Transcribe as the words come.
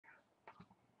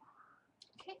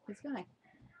It's going.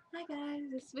 Hi guys,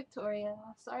 it's Victoria.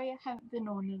 Sorry I haven't been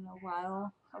on in a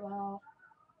while. About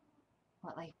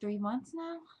what, like 3 months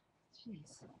now?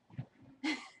 Jeez.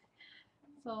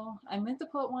 So I meant to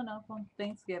put one up on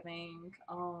Thanksgiving,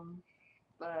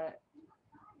 but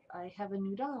I have a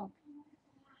new dog.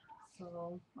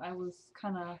 So I was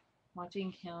kind of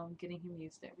watching him, getting him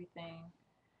used to everything.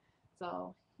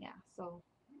 So yeah, so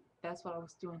that's what I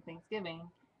was doing Thanksgiving,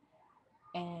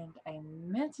 and I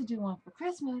meant to do one for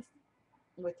Christmas,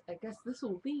 which I guess this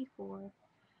will be for,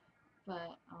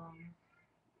 but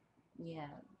yeah,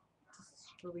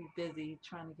 just really busy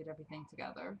trying to get everything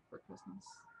together for Christmas.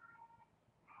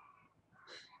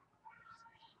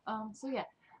 So yeah,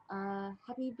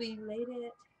 happy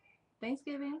belated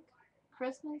Thanksgiving,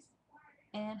 Christmas,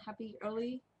 and happy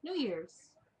early New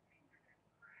Year's.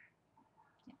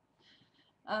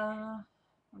 Yeah.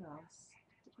 What else?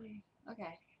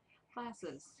 Okay,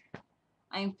 classes.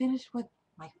 I am finished with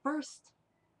my first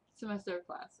semester of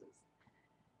classes.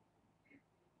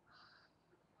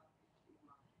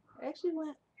 It actually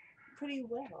went pretty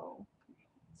well.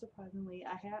 Surprisingly,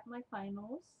 I had my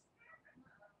finals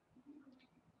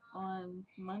on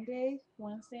Monday,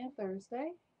 Wednesday, and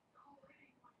Thursday,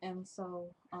 and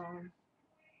so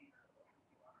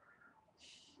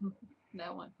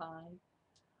that went fine.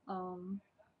 Um,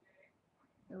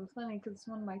 it was funny because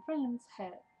one of my friends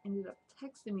had ended up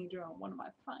texting me during one of my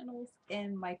finals,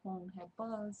 and my phone had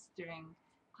buzzed during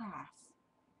class,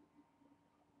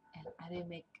 and I didn't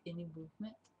make any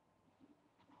movement.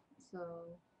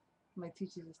 So my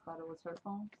teacher just thought it was her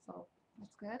phone, so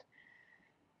that's good.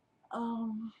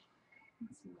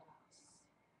 Let's see what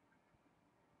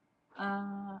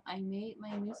else. I made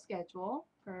my new schedule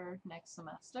for next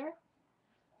semester.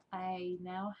 I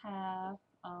now have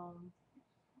um,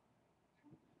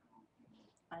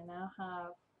 I now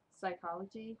have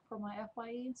psychology for my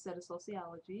FYE instead of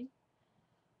sociology.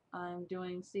 I'm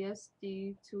doing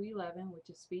CSD 211, which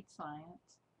is speech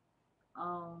science.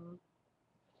 Um,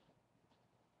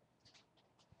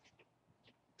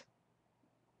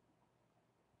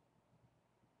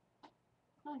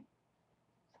 hi.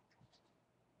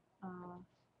 Uh,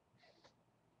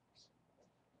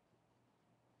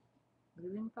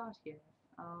 losing thought here.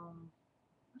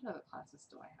 What other classes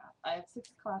do I have? I have 6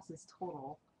 classes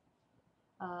total.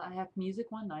 I have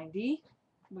Music 190,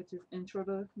 which is Intro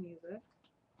to Music.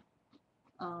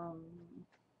 Um,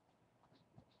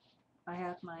 I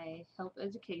have my Health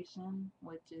Education,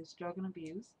 which is Drug and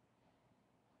Abuse.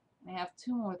 I have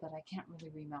 2 more that I can't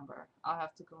really remember. I'll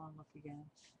have to go and look again.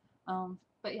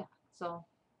 But yeah, so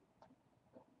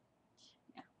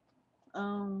yeah.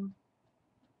 Um,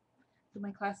 so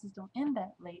my classes don't end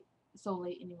that late, so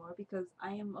late anymore because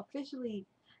I am officially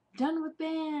done with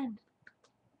band.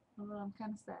 Although I'm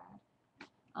kind of sad.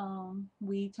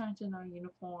 We turned in our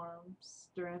uniforms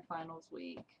during finals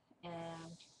week,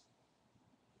 and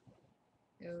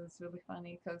it was really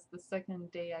funny because the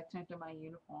second day I turned in my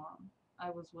uniform, I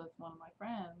was with one of my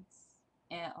friends,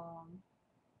 and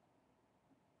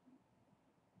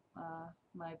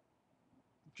my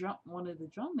one of the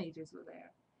drum majors were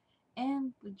there,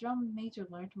 and the drum major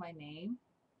learned my name.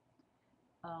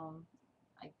 Um,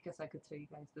 I guess I could tell you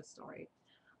guys this story.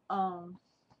 Um,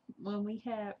 when we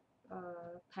had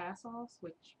pass offs,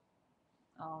 which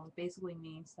basically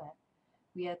means that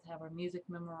we had to have our music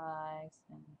memorized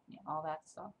and all that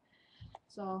stuff.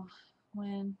 So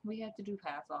when we had to do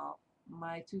pass off,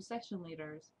 my 2 section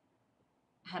leaders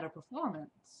had a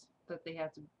performance that they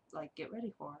had to like get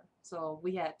ready for. So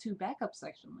we had 2 backup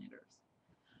section leaders.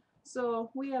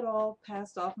 So we had all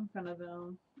passed off in front of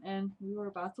them, and we were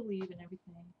about to leave and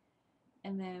everything.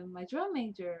 And then my drum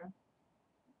major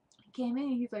came in.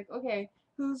 He's like, "Okay,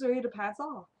 who's ready to pass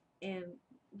off?" And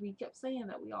we kept saying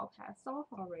that we all passed off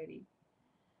already.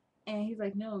 And he's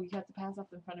like, "No, you have to pass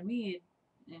off in front of me."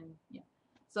 And yeah,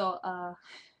 so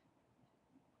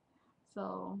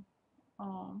so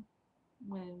um,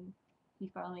 when he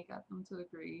finally got them to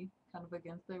agree, kind of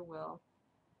against their will,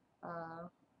 uh,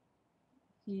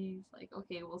 he's like,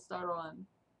 "Okay, we'll start on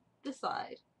this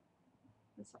side,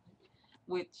 this side,"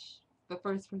 which the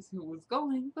first person who was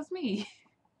going was me.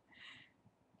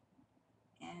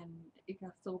 And it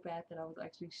got so bad that I was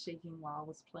actually shaking while I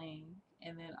was playing,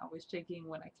 and then I was shaking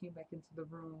when I came back into the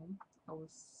room. I was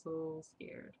so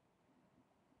scared.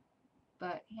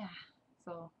 But yeah,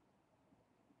 so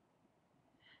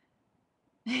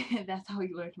that's how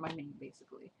he learned my name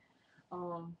basically.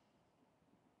 Um,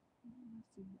 let's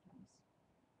see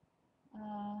what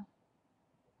else.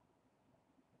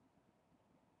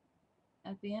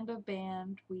 At the end of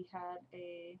band, we had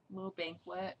a little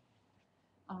banquet.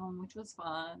 which was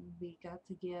fun. We got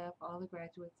to give all the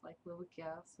graduates like little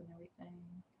gifts and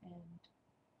everything. And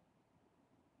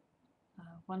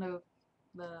one of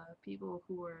the people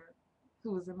who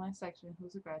was in my section, who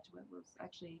was a graduate, was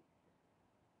actually,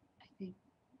 I think,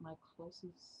 my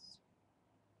closest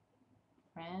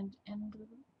friend in the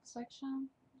section.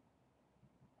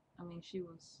 I mean, she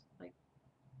was like,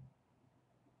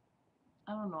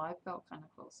 I don't know, I felt kind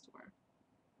of close to her.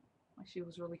 Like, she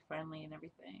was really friendly and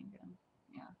everything, and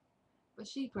yeah. But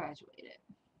she graduated,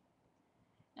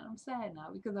 and I'm sad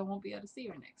now because I won't be able to see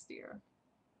her next year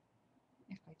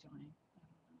if I join. I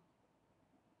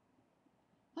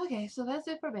don't know. Okay, so that's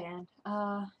it for band.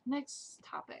 Next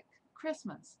topic,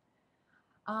 Christmas.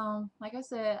 Like I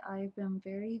said, I've been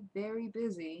very, very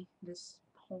busy this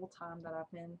whole time that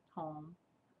I've been home.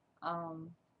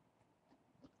 Um,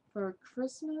 for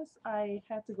Christmas, I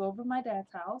had to go over to my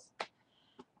dad's house.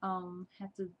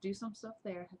 Had to do some stuff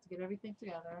there. Had to get everything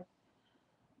together.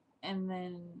 And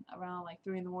then around like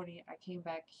 3 in the morning, I came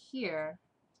back here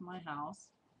to my house.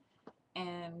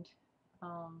 And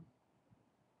um,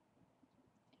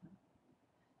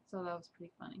 so that was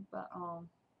pretty funny. But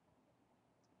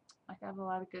I got a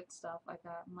lot of good stuff. I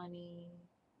got money.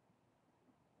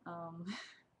 Um,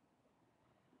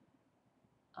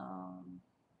 um,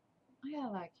 I got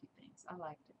a lot of cute things. I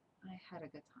liked it. I had a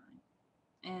good time.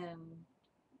 And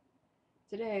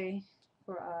today,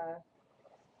 for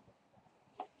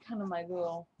kind of my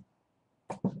little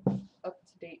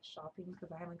up-to-date shopping,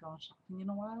 because I haven't gone shopping in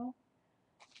a while,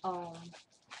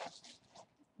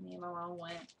 me and my mom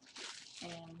went,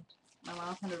 and my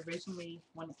mom kind of originally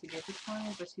wanted to get this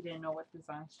one, but she didn't know what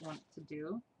design she wanted to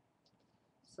do.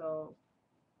 So,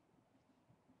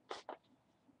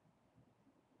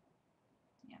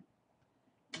 yeah,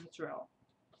 and it's real.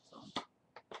 So,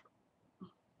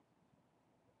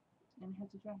 and it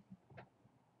has a dragon.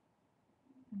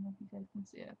 I don't know if you guys can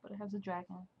see it, but it has a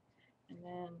dragon. And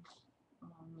then,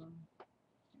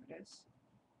 here it is.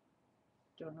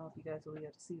 Don't know if you guys will be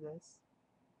able to see this.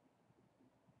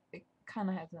 It kind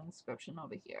of has an inscription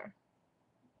over here.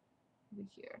 Over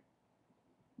here.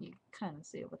 You kind of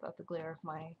see it without the glare of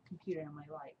my computer and my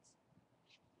lights.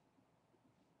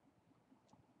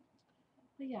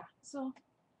 But yeah, so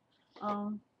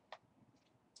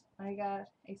I got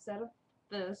a set of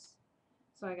this.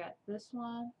 So I got this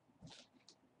one.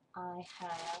 I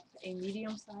have a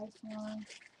medium-sized one,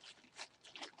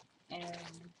 and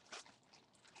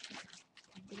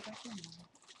get it back in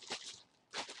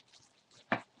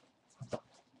there.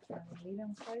 A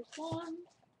medium-sized one,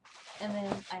 and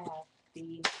then I have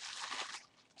the.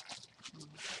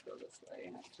 Let's go this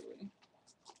way actually.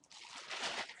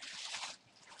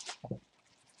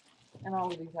 And all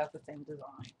of these have the same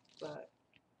design, but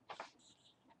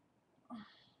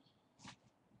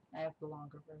I have the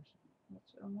longer version,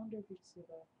 which I wonder if you can see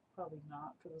that. Probably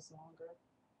not, because it's longer.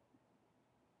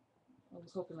 I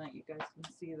was hoping that you guys can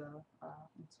see the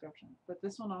inscription. But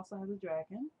this one also has a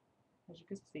dragon, as you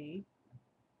can see.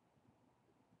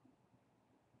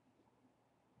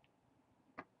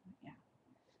 Yeah,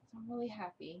 so I'm really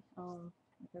happy. I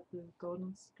got the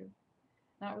golden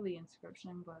not really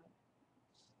inscription, but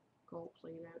gold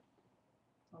plated.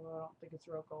 Although I don't think it's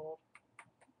real gold.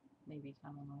 Maybe, I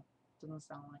don't know. Doesn't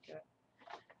sound like it.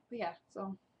 But yeah,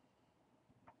 so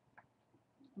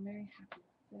I'm very happy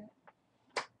with it.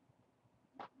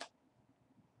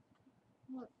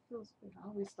 Well, it feels good. I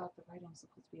always thought the writing was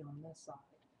supposed to be on this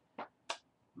side.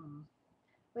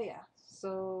 But yeah,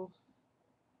 so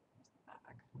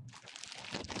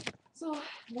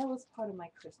that was part of my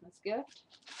Christmas gift.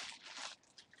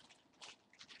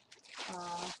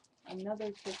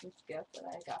 Another Christmas gift that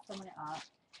I got from my aunt.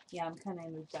 Yeah, I'm kind of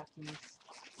in the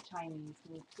Chinese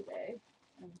mood today,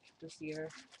 and this year,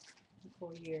 the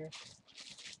whole year.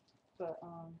 But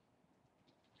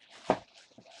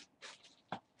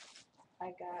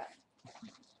I got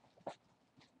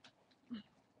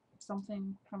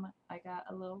something from. I got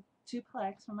a little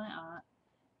 2-plex from my aunt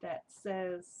that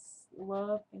says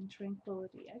love and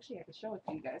tranquility. Actually, I can show it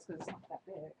to you guys because it's not that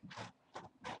big.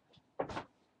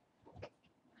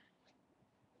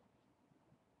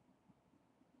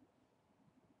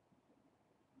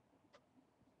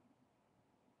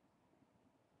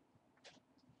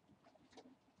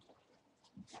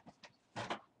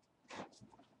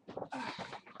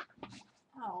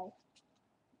 Ow.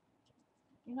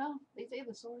 You know, they say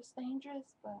the sword is dangerous,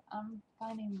 but I'm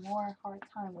finding more hard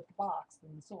time with the box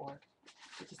than the sword,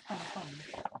 which is kind of funny.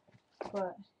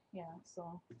 But yeah,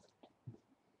 so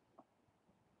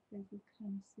as you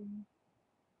kind of see,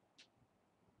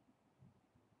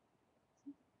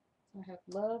 so I have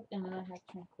love and then I have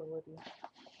tranquility,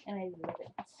 and I love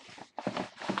it.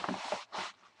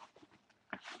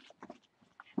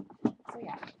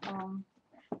 yeah,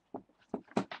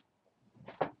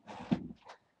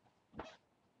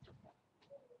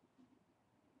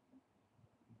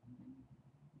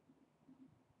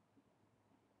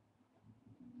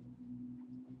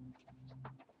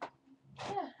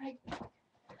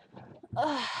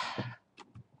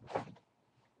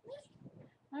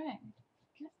 alright.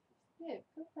 Guess that's it.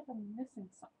 Feels like I'm missing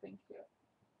something here.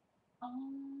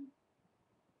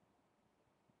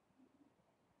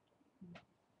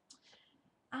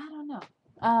 I don't know.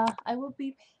 I will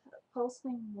be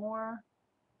posting more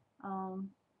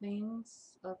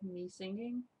things of me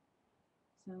singing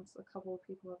since a couple of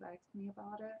people have asked me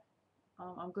about it.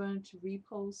 I'm going to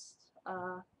repost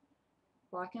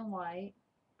Black and White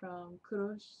from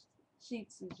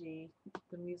Kuroshitsuji,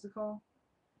 the musical,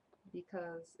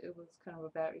 because it was kind of a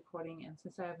bad recording, and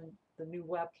since I have the new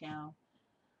webcam,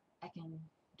 I can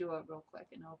do it real quick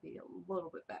and it'll be a little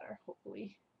bit better,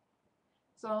 hopefully.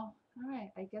 So,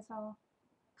 alright, I guess I'll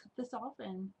cut this off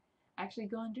and actually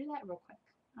go and do that real quick.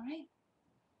 Alright?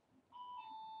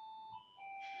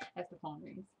 As the phone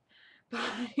rings.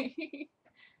 Bye.